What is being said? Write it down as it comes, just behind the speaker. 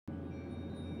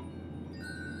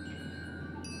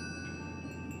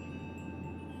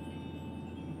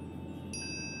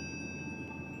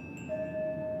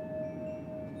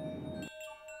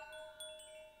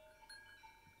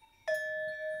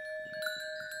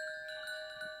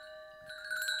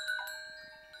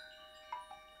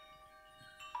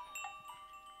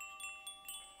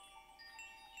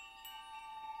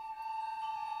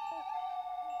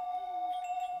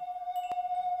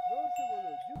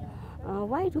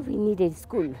Why do we need a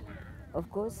school? Of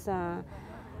course,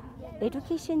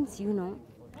 education,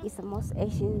 is the most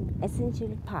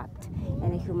essential part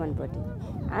in a human body.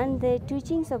 And the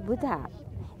teachings of Buddha,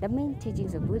 the main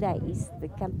teachings of Buddha is the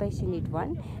compassionate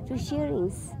one, to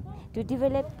sharings, to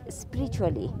develop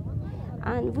spiritually.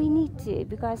 And we need,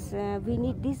 because we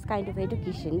need this kind of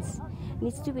educations,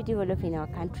 needs to be developed in our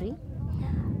country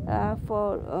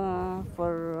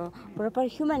for proper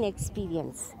human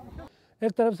experience.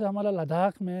 एक तरफ से हमारा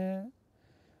लद्दाख में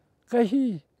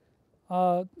कहीं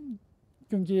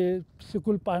क्योंकि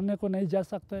school पढ़ने को नहीं जा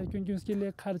सकता है, क्योंकि उसके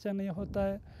लिए खर्चा नहीं होता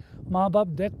है, माँ बाप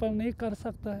देखभाल नहीं कर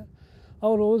सकता है,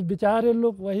 और उस बेचारे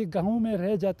लोग वही गाँव में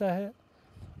रह जाता है,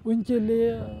 उनके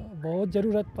लिए बहुत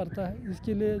ज़रूरत पड़ता है।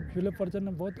 इसके लिए झूले परिजन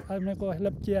ने बहुत हमें को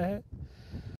हेल्प किया है।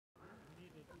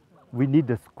 We need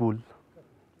a school,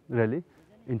 really.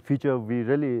 In future, we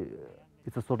really,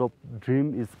 it's a sort of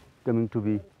dream is coming to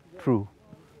be true.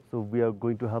 So we are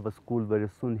going to have a school very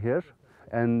soon here,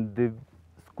 and the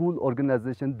school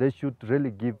organization, they should really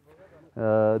give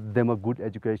them a good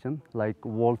education, like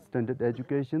world standard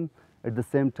education, at the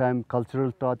same time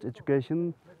cultural touch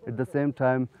education, at the same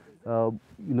time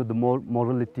the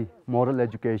moral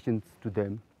educations to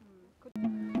them.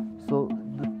 So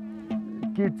the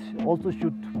kids also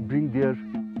should bring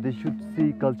they should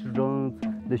see cultural dance,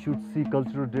 they should see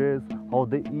cultural dress, how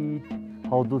they eat,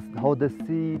 how they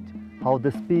sit, how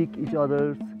they speak each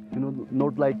other,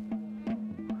 not like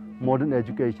modern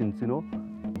educations,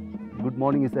 good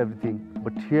morning is everything.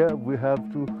 But here we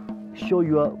have to show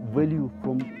your value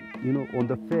from, on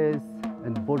the face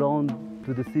and bow down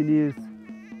to the seniors.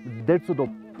 That sort of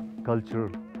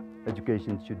cultural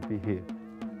education should be here.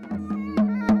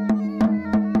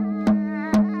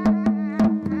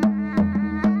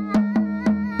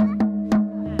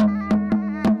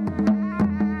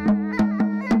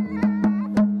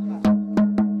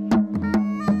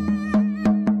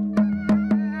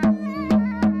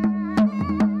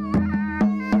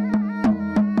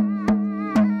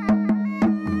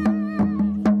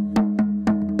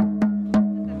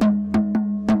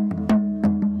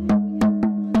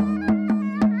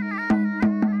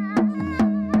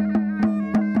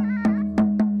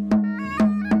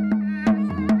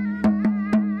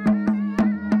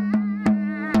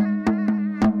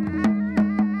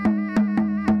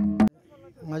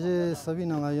 सभी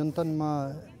नंगा यंतन मा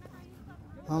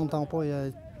आंग तांग पो या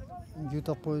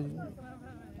युतक पो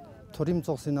थोड़ीम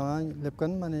चौकसी नंगा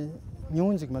लेपकन माने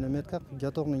न्यून जिक माने मेट का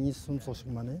ज्ञातों ने इस सुन सोच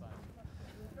माने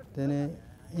तेने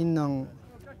इन नंग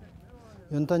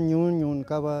यंतन न्यून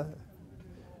का बा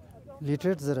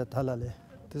लिटरेट जरा थाला ले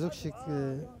तेज़ुक शिक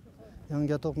yang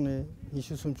ज्ञातों ने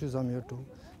इशू सुन चुज़ आम योटू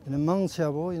तेने मंग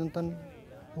चाबो यंतन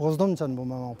वज़दम चन बो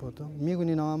मांग पो तो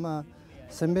मिगुनी नंगा मा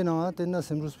sembe na tenna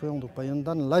semrus poyong duk payan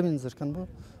dan labin zerkan bo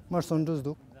mar sondus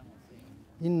duk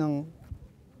in nang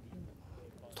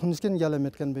thunsken gala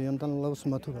metkan be yontan laus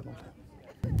mathu ba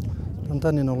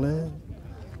yontan ni nogle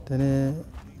tene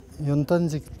yontan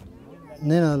jik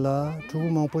nena la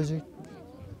tugu mang poji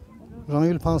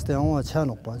rangil phans te angwa cha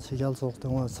nok pa chigal sok te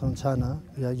angwa san chana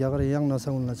ya yagar yang na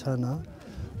sang na chana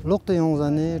lok te yong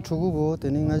jane tugu bo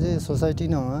tene ngaje society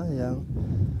na ya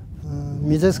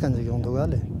mijes kan jik yong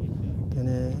dogale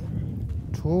तेने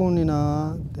ठूनिना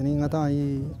तेनी ngata आई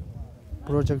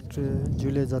project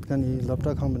जुले जातकन ई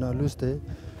लपटा खाम बना लुस्ते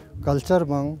culture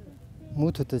बांग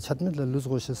मुथते छतमित ल लुज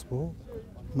गोशस बो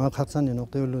मा खतसा नि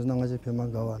नोक्ते लुज नंगा जे पेमा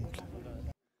गावान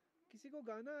किसी को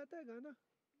गाना आता है गाना.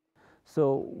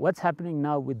 So what's happening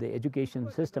now with the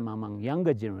education system among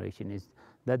younger generation is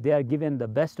that they are given the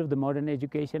best of the modern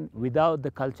education without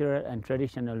the cultural and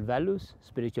traditional values,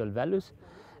 spiritual values.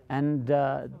 And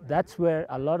that's where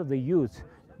a lot of the youth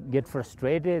get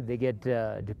frustrated, they get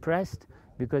depressed,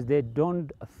 because they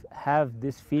don't have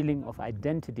this feeling of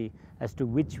identity as to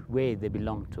which way they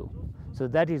belong to. So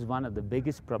that is one of the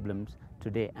biggest problems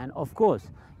today. And of course,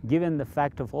 given the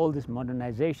fact of all this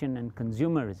modernization and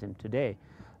consumerism today,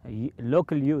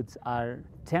 local youths are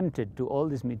tempted to all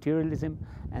this materialism,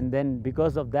 and then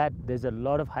because of that there's a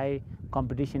lot of high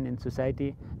competition in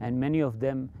society, and many of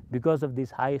them, because of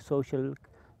this high social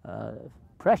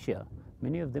pressure,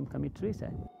 many of them commit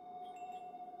suicide.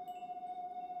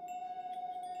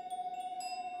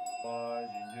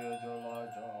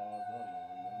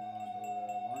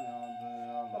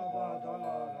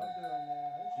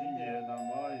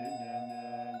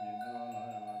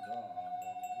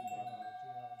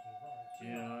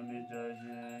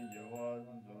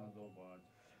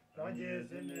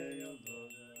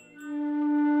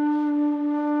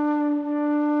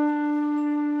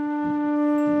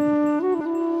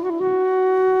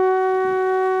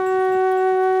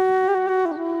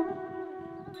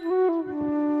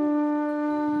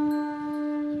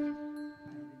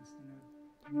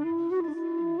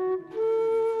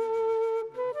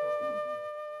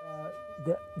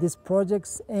 this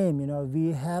project's aim,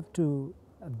 we have to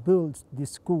build the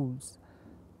schools,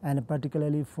 and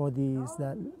particularly for these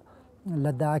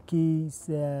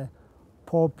Ladakhi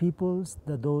poor peoples,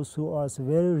 those who are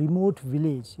very remote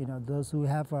village, those who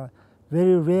have a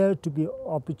very rare to be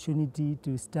opportunity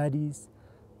to study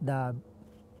the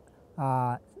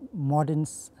modern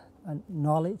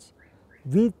knowledge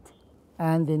with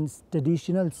and then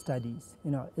traditional studies.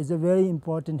 It's a very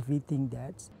important. We think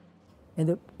that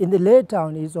in the lay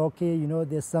town is okay.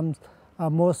 There's some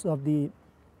most of the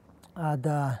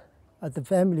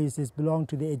families belong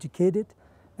to the educated,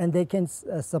 and they can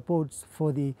support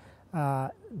for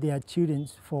their children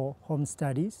for home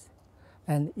studies.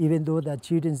 And even though the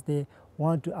children they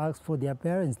want to ask for their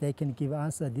parents, they can give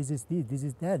answer. This is this. This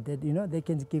is that. That they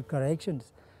can give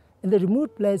corrections. In the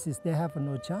remote places, they have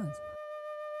no chance.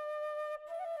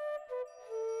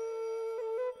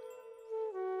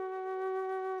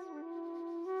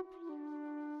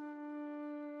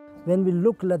 When we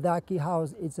look Ladakhi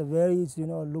house, it's a very,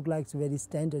 look like it's very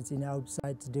standard in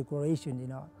outside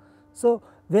decoration, So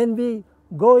when we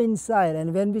go inside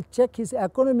and when we check his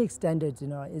economic standards,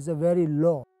 it's a very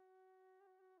low.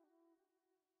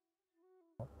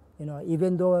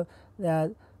 Even though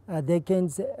they can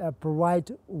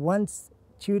provide one's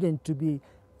children to be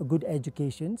good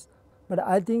educations, but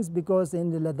I think because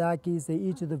in the Ladakhis,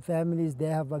 each of the families, they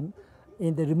have,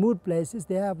 in the remote places,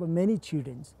 they have many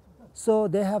children. So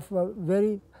they have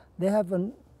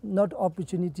not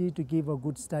opportunity to give a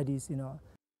good studies,